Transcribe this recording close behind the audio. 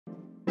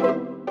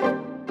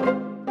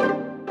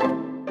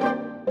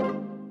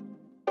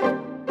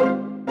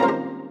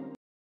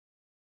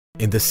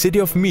in the city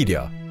of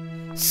Media,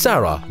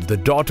 Sarah, the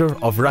daughter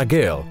of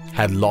Raphael,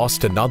 had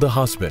lost another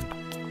husband.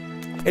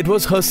 It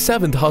was her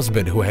seventh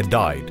husband who had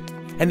died,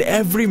 and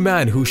every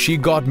man who she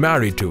got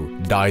married to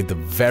died the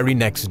very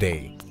next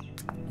day.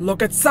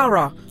 Look at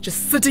Sarah,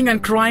 just sitting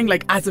and crying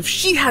like as if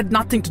she had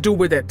nothing to do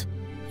with it.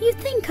 You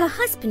think her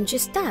husband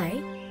just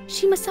died?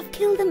 She must have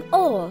killed them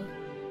all.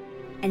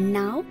 And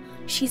now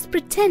she's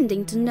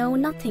pretending to know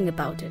nothing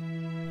about it.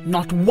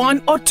 Not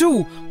one or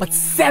two, but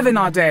 7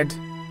 are dead.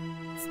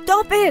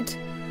 Stop it!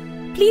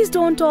 Please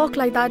don't talk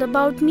like that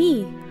about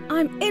me.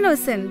 I'm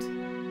innocent.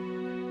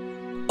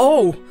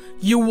 Oh,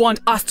 you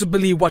want us to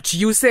believe what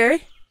you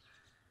say?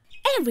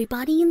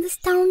 Everybody in this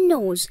town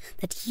knows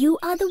that you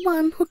are the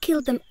one who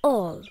killed them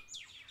all.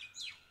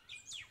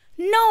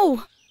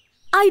 No!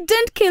 I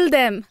didn't kill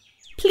them.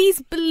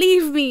 Please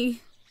believe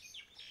me.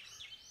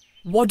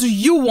 What do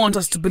you want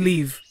us to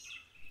believe?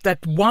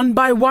 That one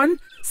by one,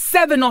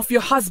 7 of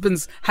your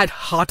husbands had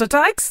heart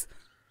attacks?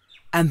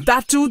 And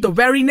that too the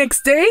very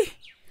next day?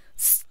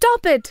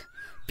 Stop it!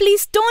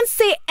 Please don't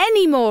say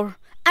any more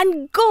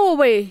and go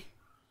away.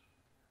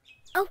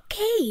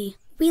 Okay,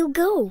 we'll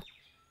go.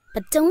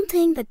 But don't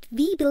think that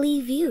we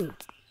believe you.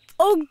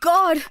 Oh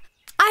God,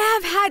 I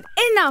have had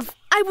enough.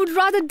 I would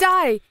rather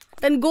die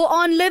than go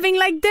on living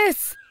like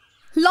this.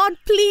 Lord,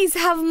 please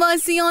have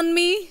mercy on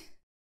me.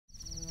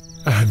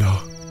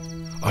 Anna,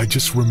 I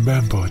just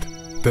remembered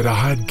that I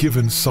had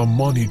given some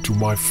money to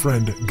my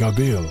friend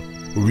Gabriel.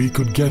 We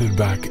could get it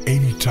back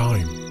any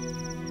time.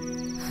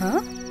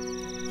 Huh?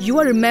 You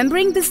are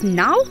remembering this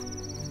now?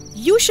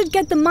 You should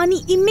get the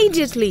money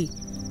immediately.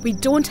 We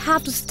don't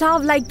have to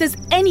starve like this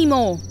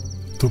anymore.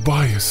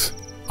 Tobias,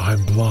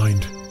 I'm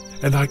blind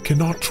and I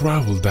cannot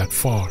travel that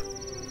far.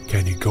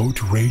 Can you go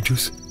to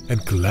Rages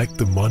and collect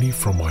the money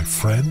from my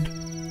friend?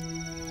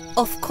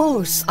 Of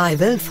course I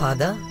will,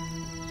 Father.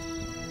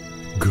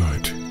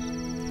 Good.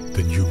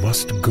 Then you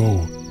must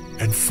go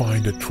and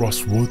find a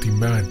trustworthy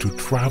man to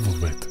travel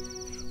with.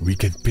 We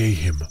can pay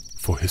him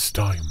for his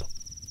time.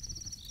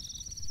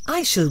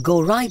 I shall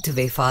go right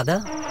away,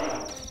 Father.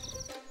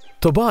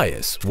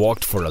 Tobias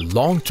walked for a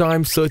long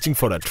time searching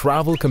for a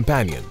travel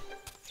companion.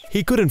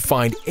 He couldn't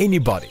find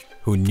anybody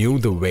who knew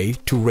the way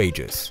to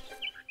Rages.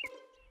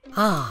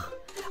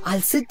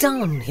 I'll sit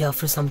down here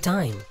for some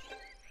time.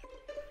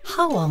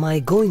 How am I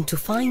going to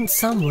find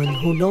someone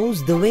who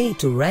knows the way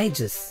to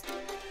Rages?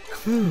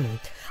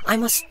 I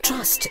must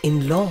trust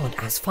in Lord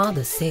as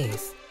Father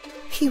says.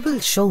 He will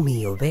show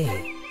me a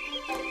way.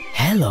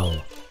 Hello.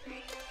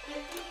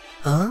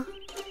 Huh?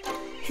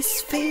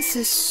 His face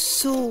is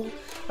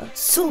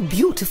so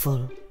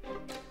beautiful.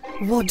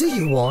 What do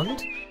you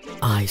want?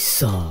 I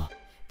saw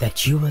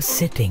that you were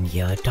sitting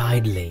here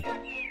idly.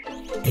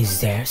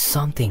 Is there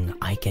something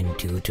I can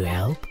do to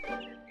help?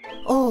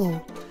 Oh,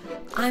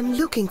 I'm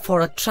looking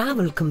for a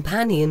travel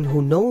companion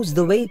who knows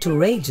the way to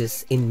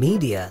Rages in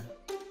Media.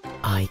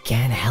 I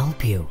can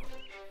help you.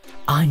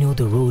 I know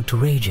the road to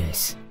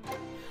Rages.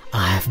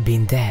 I have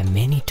been there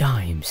many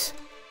times.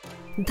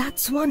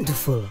 That's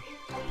wonderful.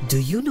 Do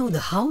you know the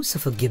house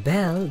of a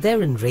Gibel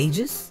there in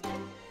Rages?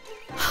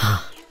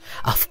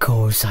 Of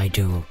course I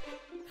do.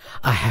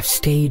 I have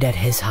stayed at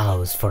his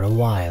house for a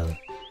while.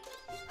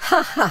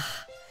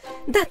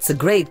 That's a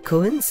great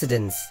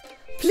coincidence.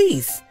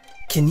 Please,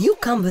 can you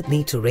come with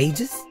me to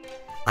Rages?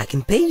 I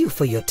can pay you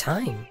for your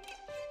time.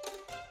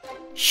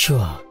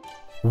 Sure,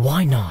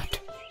 why not?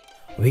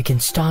 We can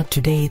start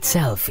today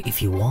itself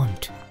if you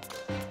want.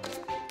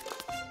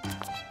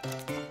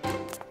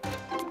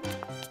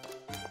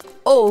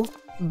 Oh,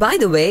 by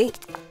the way,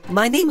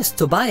 my name is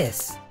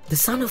Tobias, the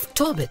son of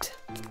Tobit.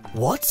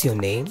 What's your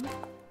name?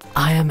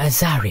 I am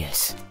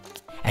Azarias,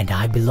 and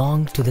I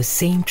belong to the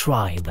same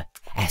tribe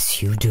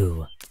as you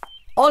do.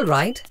 All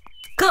right,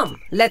 come,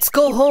 let's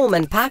go home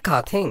and pack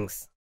our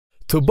things.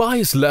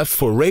 Tobias left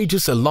for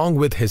Rages along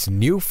with his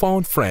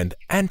newfound friend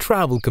and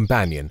travel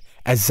companion,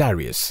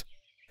 Azarias.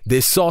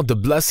 They sought the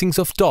blessings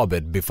of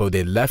Tobit before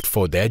they left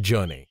for their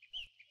journey.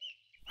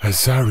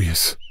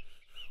 Azarias,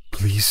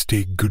 please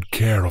take good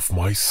care of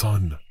my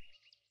son.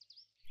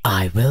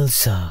 I will,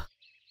 sir.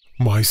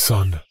 My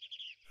son,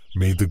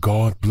 may the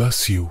God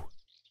bless you.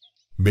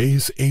 May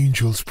his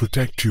angels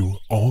protect you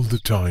all the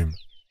time.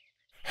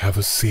 Have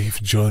a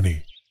safe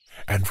journey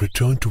and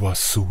return to us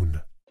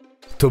soon.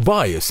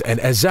 Tobias and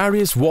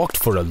Azarias walked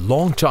for a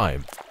long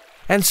time,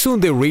 and soon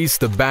they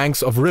reached the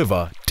banks of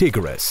river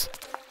Tigris.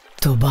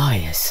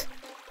 Tobias,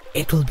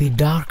 it will be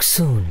dark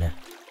soon.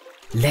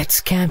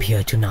 Let's camp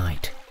here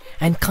tonight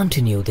and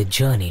continue the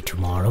journey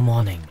tomorrow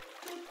morning.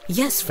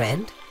 Yes,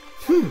 friend.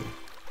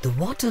 The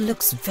water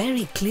looks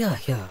very clear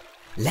here.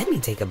 Let me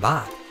take a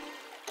bath.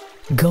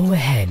 Go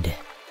ahead.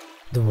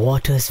 The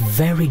water's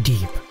very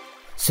deep,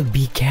 so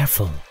be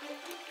careful.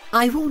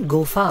 I won't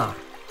go far.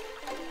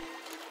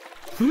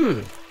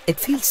 It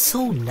feels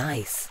so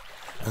nice.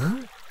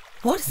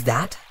 What is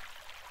that?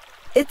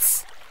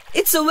 It's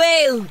a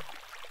whale!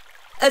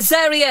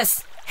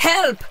 Azarias,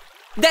 help!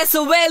 There's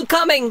a whale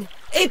coming!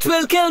 It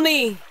will kill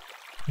me!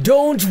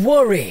 Don't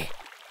worry.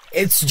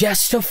 It's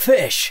just a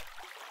fish.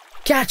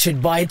 catch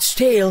it by its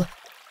tail,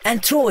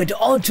 and throw it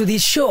onto the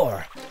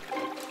shore.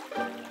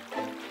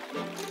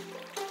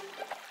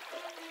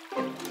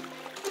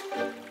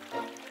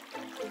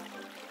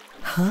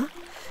 Huh?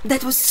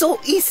 That was so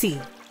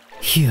easy.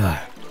 Here,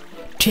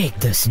 take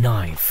this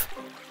knife.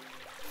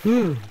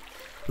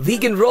 We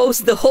can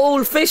roast the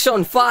whole fish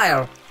on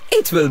fire.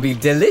 It will be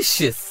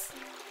delicious.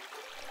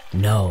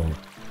 No,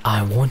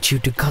 I want you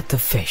to cut the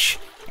fish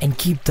and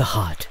keep the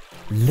heart,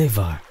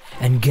 liver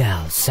and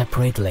gall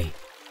separately.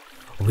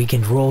 We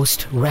can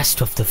roast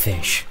rest of the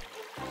fish.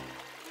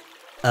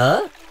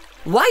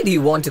 Why do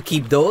you want to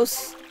keep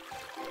those?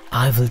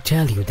 I will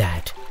tell you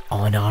that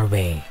on our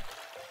way.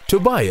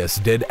 Tobias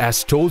did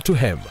as told to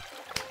him.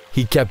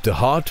 He kept the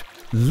heart,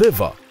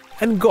 liver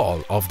and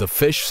gall of the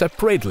fish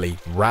separately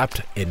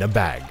wrapped in a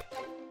bag.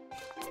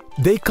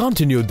 They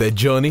continued their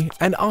journey,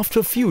 and after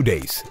a few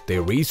days, they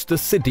reached the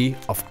city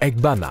of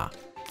Ekbana.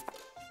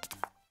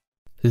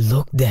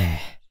 Look there.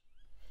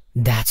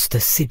 That's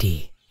the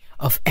city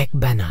of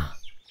Ekbana.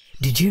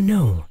 Did you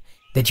know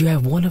that you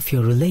have one of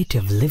your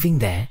relatives living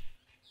there?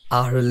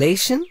 Our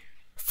relation?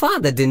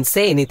 Father didn't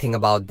say anything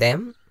about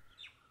them.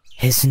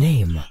 His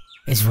name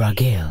is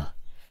Raphael,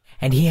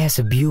 and he has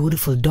a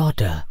beautiful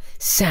daughter,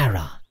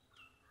 Sarah.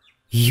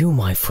 You,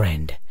 my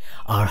friend,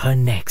 are her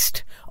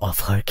next of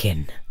her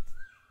kin.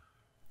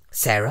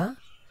 Sarah?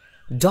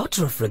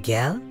 Daughter of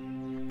Raphael?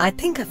 I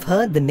think I've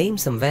heard the name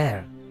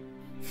somewhere.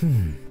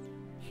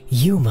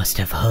 You must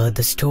have heard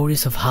the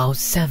stories of how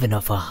 7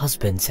 of her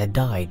husbands had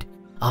died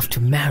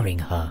after marrying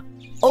her.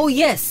 Oh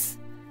yes!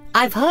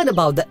 I've heard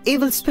about the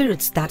evil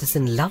spirits that is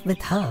in love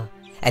with her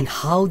and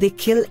how they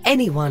kill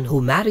anyone who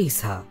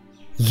marries her.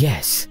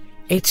 Yes,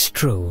 it's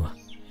true.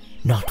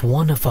 Not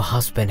one of her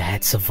husbands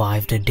had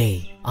survived a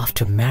day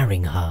after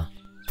marrying her.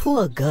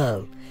 Poor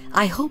girl.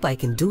 I hope I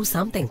can do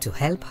something to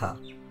help her.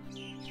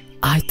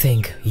 I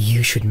think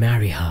you should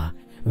marry her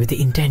with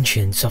the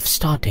intentions of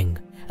starting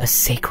a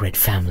sacred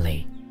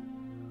family.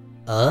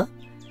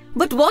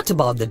 But what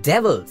about the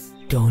devils?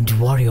 Don't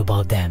worry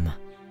about them.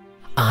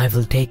 I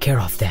will take care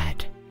of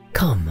that.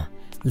 Come,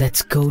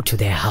 let's go to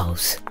their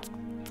house.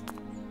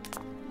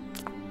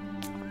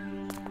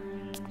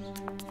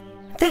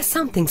 There's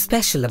something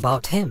special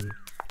about him.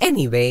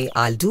 Anyway,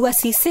 I'll do as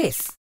he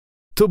says.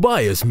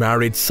 Tobias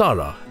married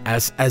Sarah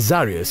as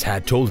Azarias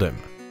had told him.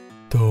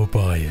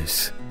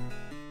 Tobias,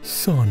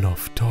 son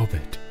of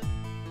Tobit,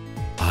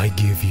 I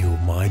give you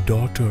my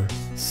daughter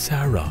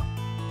Sarah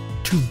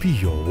to be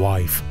your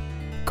wife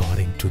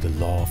according to the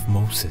law of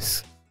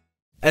Moses.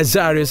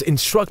 Azarias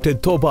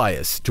instructed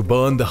Tobias to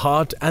burn the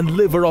heart and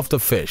liver of the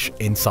fish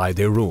inside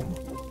their room.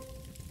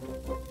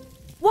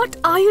 What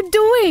are you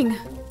doing?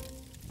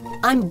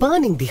 I'm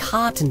burning the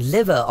heart and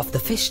liver of the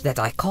fish that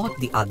I caught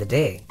the other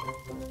day.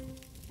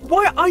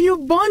 Why are you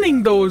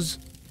burning those?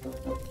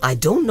 I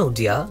don't know,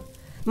 dear.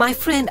 My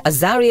friend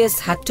Azarias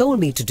had told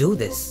me to do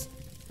this.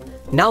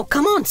 Now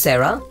come on,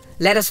 Sarah.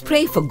 Let us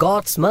pray for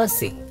God's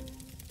mercy.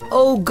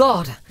 Oh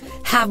God,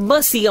 have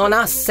mercy on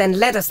us and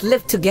let us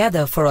live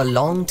together for a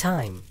long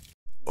time.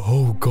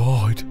 Oh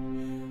God,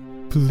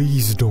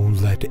 please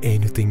don't let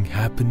anything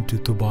happen to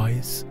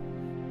Tobias.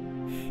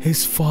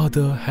 His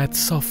father had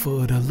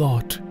suffered a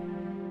lot,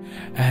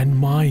 and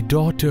my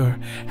daughter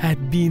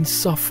had been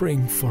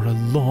suffering for a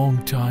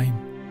long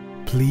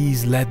time.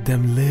 Please let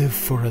them live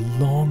for a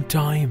long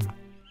time.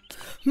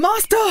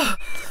 Master!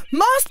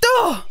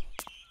 Master!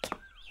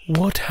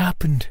 What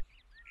happened?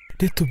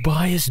 Did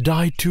Tobias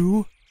die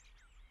too?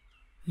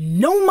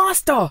 No,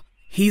 Master!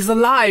 He's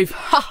alive!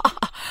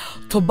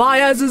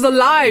 Tobias is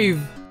alive!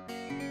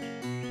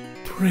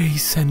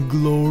 Praise and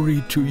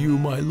glory to you,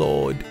 my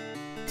Lord.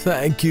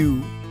 Thank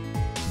you.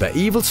 The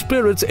evil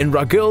spirits in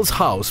Raphael's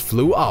house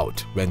flew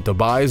out when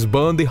Tobias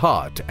burned the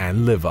heart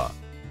and liver.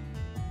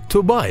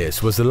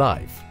 Tobias was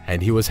alive,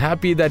 and he was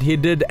happy that he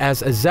did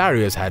as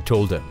Azarias had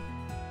told him.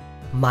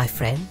 My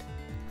friend,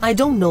 I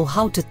don't know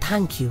how to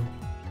thank you.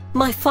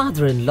 My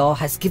father-in-law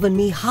has given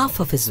me half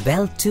of his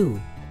wealth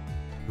too.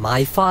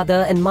 My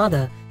father and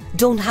mother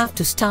don't have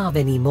to starve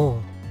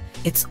anymore.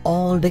 It's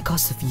all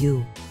because of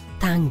you.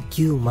 Thank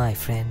you, my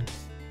friend.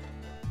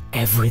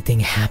 Everything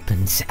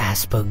happens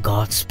as per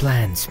God's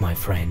plans, my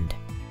friend.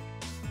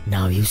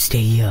 Now you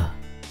stay here.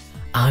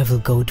 I will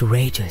go to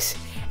Rages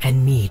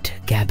and meet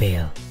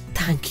Raphael.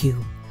 Thank you.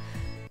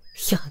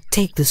 Here,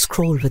 take the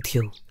scroll with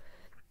you.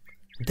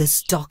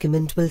 This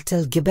document will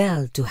tell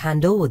Raphael to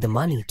hand over the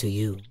money to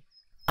you.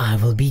 I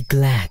will be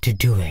glad to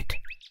do it.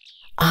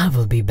 I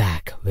will be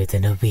back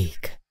within a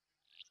week.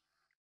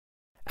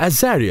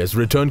 Azarias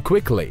returned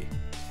quickly,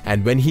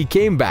 and when he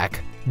came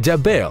back,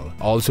 Raphael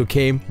also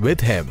came with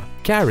him,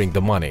 carrying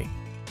the money.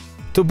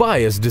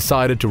 Tobias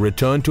decided to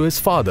return to his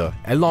father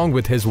along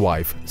with his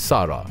wife,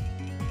 Sarah.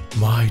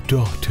 My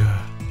daughter,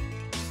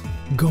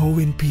 go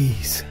in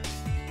peace.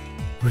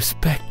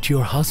 Respect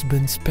your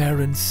husband's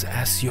parents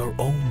as your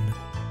own.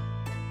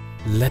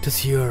 Let us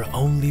hear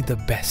only the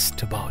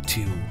best about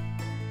you.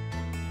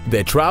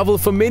 They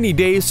traveled for many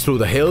days through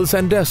the hills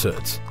and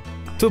deserts.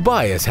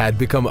 Tobias had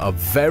become a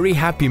very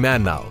happy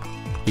man now.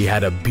 He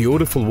had a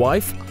beautiful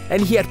wife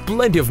and he had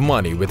plenty of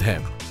money with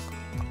him.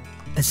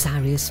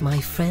 Azarias,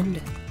 my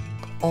friend,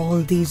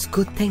 all these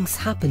good things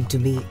happened to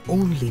me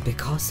only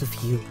because of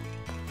you.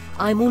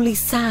 I'm only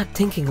sad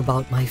thinking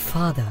about my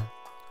father.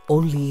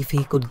 Only if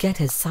he could get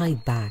his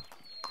sight back.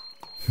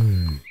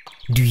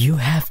 Do you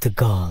have the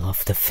gall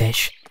of the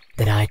fish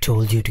that I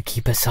told you to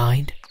keep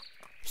aside?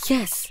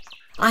 Yes,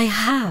 I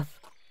have.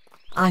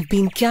 I've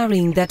been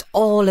carrying that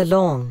all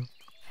along.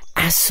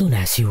 As soon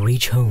as you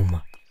reach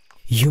home,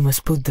 you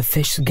must put the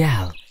fish's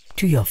gall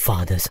to your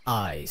father's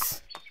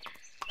eyes.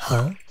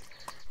 Huh?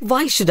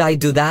 Why should I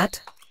do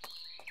that?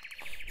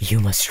 You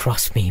must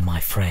trust me, my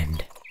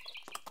friend.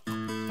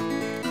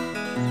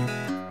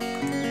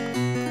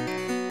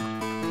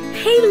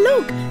 Hey,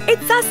 look!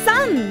 It's our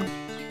son!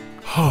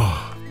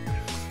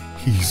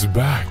 He's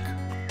back.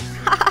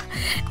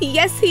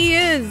 Yes, he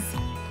is.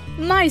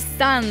 My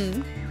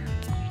son.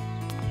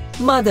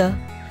 Mother,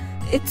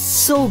 it's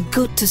so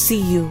good to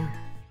see you.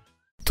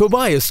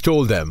 Tobias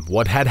told them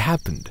what had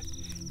happened,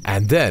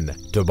 and then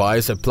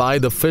Tobias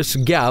applied the fish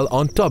gall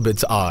on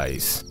Tobit's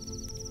eyes.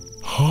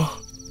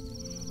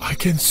 I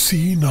can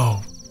see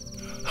now.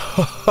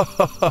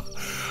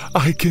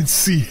 I can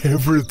see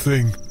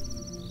everything.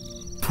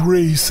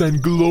 Praise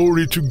and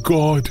glory to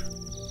God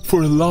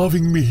for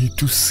allowing me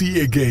to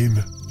see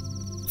again.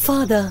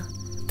 Father,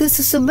 this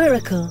is a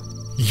miracle.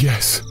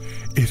 Yes,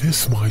 it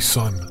is, my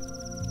son.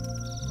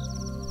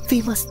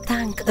 We must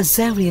thank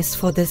Azarias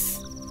for this.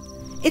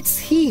 It's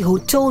he who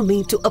told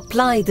me to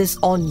apply this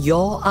on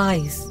your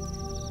eyes.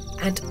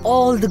 And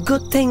all the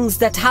good things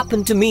that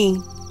happened to me,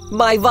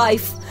 my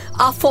wife,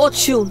 our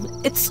fortune,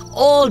 it's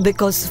all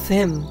because of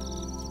him.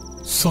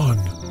 Son,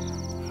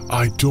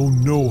 I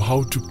don't know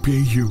how to pay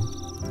you.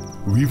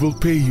 We will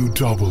pay you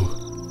double.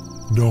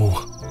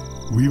 No,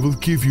 we will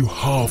give you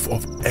half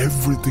of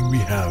everything we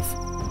have.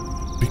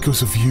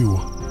 Because of you,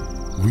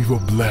 we were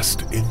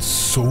blessed in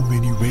so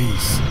many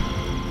ways.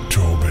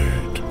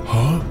 Tobit,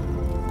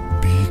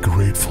 be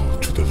grateful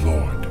to the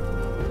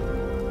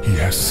Lord. He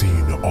has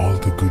seen all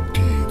the good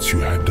deeds you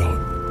had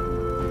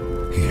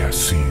done. He has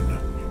seen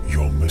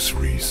your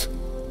miseries,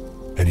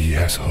 and he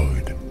has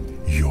heard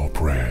your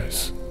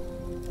prayers.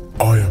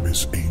 I am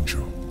his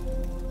angel.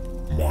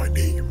 My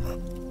name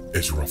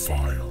is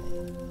Raphael.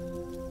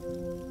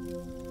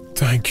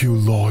 Thank you,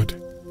 Lord.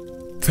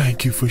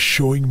 Thank you for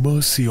showing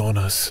mercy on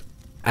us.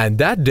 And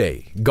that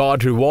day,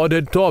 God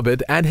rewarded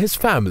Tobit and his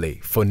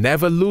family for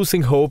never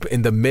losing hope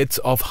in the midst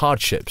of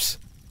hardships.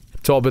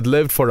 Tobit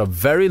lived for a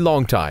very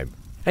long time,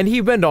 and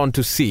he went on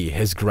to see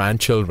his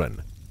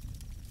grandchildren.